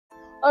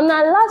On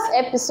our last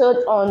episode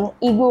on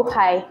Eagle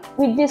High,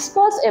 we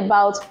discussed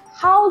about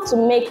how to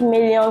make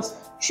millions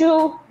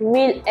through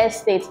real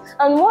estate,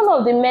 and one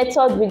of the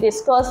methods we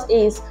discussed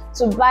is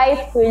to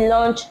buy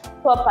pre-launch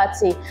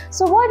property.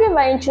 So what if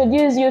I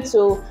introduce you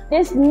to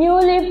this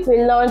newly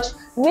pre-launched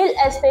real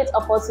estate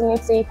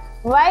opportunity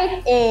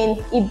right in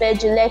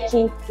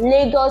Ibeju-lekki,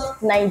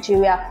 Lagos,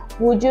 Nigeria?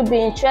 Would you be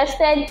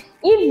interested?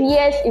 If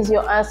yes is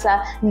your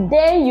answer,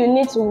 then you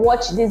need to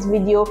watch this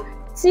video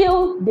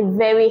till the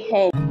very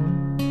end.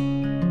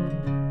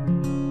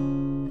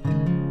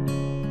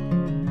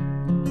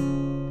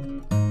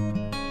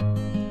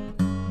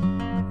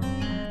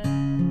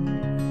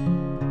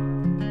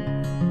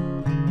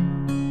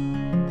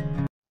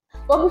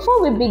 But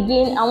before we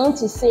begin, I want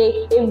to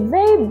say a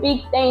very big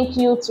thank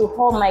you to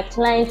all my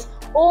clients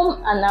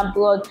home and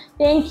abroad.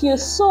 Thank you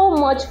so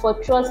much for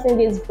trusting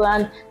this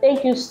brand.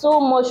 Thank you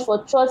so much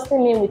for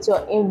trusting me with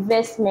your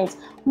investment.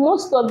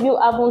 Most of you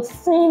haven't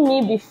seen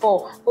me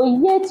before, but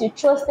yet you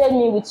trusted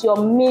me with your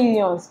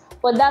millions.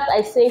 For that,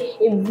 I say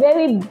a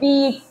very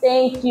big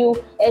thank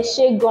you.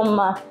 Eshe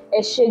Goma,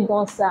 Eshe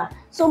Gonsa.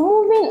 So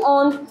moving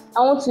on, I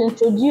want to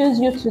introduce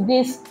you to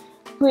this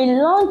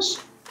pre-launch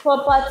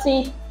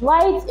property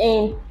right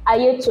in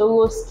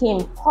Aiyetoro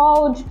scheme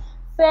called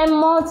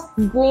Fairmont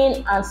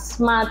Green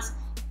Smart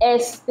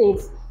Estate.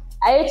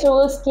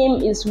 Aiyetoro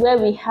scheme is where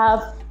we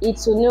have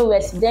Itunu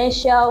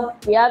Residential,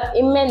 we have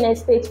Imen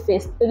Estate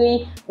Phase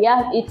 3, we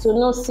have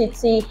Alaro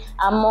City,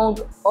 among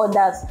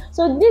others.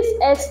 So this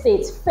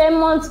estate,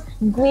 Fairmont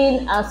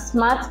Green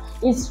Smart,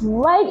 is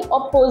right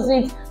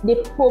opposite the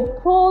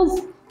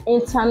proposed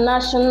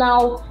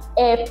international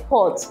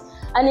airport,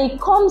 and it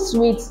comes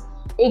with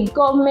a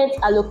government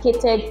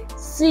allocated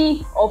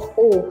C of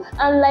O.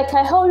 And like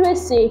I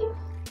always say,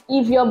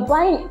 if you're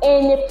buying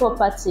any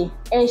property,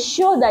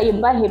 ensure that you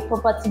buy a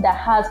property that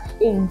has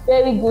a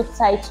very good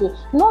title,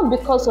 not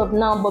because of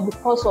now but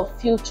because of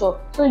future,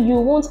 so you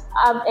won't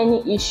have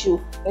any issue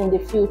in the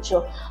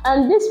future.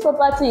 And this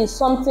property is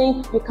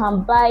something you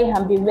can buy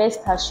and be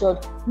rest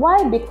assured.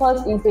 Why?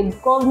 Because it's a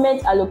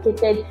government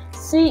allocated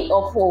C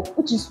of O,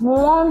 which is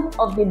one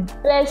of the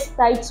best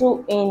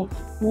titles in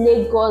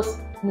Lagos,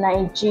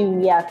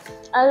 Nigeria.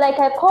 And like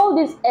I call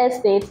this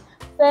estate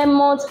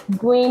Fairmont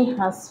Green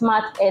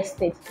Smart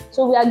Estate.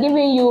 So we are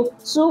giving you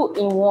two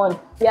in one.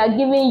 We are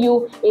giving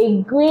you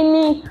a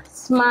greeny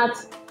smart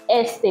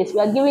estate.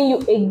 We are giving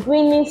you a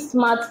greeny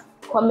smart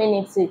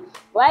community.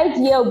 Right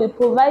here, we'll be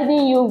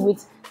providing you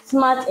with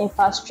smart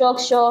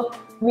infrastructure,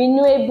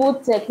 renewable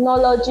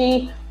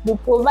technology. We'll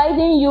be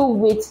providing you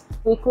with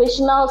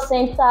recreational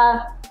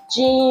center,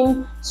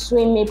 gym,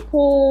 swimming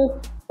pool,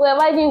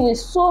 providing with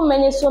so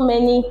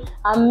many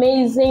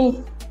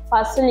amazing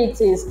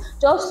facilities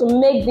just to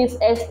make this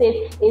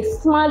estate a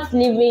smart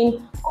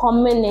living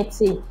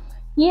community.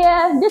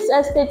 Here, this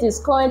estate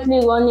is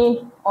currently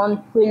running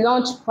on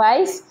pre-launch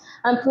price,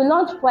 and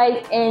pre-launch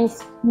price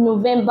ends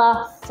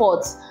November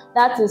 4th.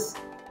 That is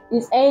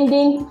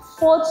ending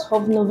 4th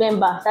of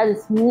November. That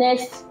is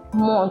next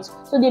month.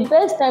 So the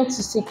best time to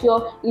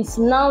secure is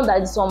now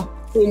that it's on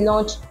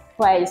pre-launch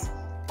price.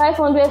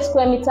 500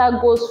 square meter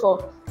goes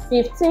for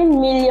 15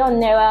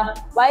 million naira,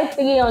 while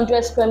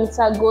 300 square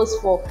meter goes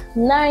for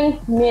 9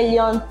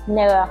 million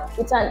naira.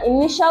 With an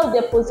initial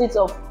deposit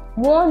of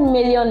 1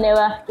 million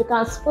naira, you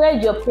can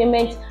spread your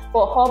payment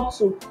for up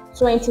to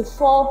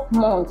 24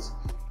 months.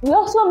 We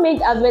also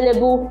made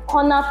available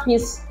corner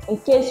piece in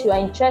case you are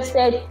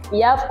interested. We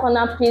have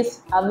corner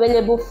piece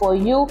available for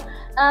you,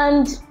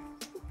 and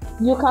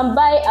you can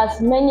buy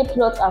as many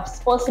plots as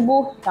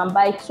possible. You can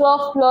buy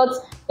 12 plots,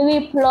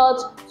 3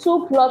 plots,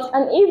 2 plots,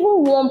 and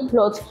even 1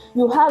 plot.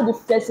 You have the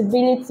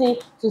flexibility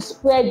to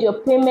spread your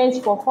payments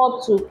for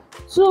up to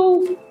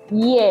 2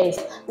 years.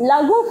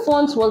 Lagoon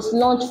Funds was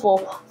launched for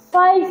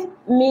 5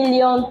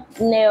 million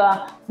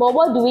naira. But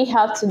what do we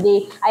have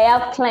today? I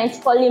have clients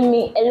calling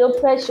me, hello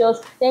Precious,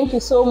 thank you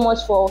so much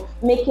for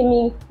making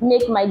me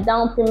make my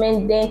down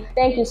payment then.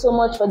 Thank you so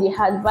much for the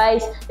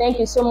advice. Thank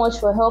you so much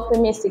for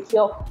helping me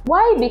secure.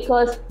 Why?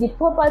 Because the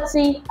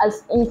property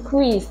has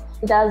increased.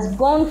 It has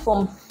gone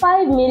from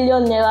 5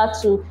 million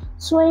naira to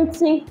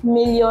 20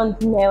 million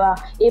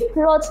naira. A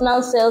plot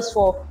now sells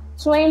for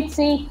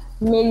 20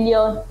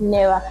 million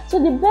naira. So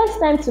the best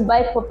time to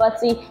buy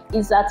property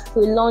is at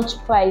pre-launch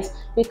price,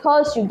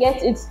 because you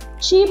get it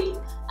cheap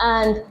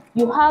and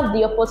you have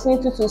the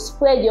opportunity to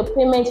spread your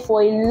payment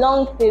for a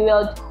long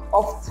period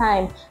of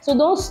time. So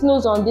don't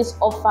snooze on this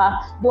offer.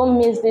 Don't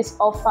miss this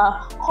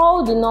offer.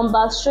 Call the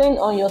numbers showing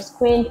on your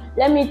screen.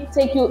 Let me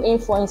take you in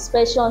for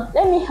inspection.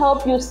 Let me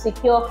help you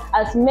secure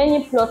as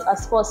many plots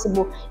as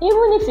possible,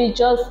 even if it's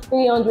just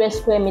 300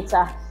 square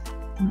meter.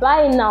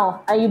 Buy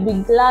now and you'll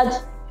be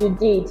glad you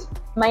did.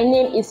 My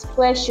name is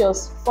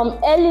Precious from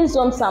Ellie's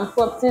Homes and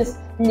Properties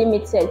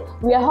Limited.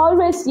 We are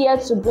always here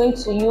to bring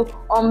to you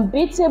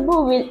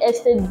unbeatable real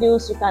estate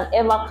deals you can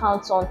ever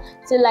count on.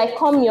 Till I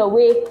come your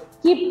way,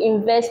 keep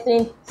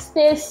investing,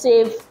 stay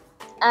safe,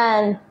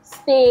 and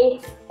stay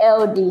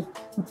healthy.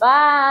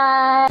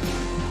 Bye.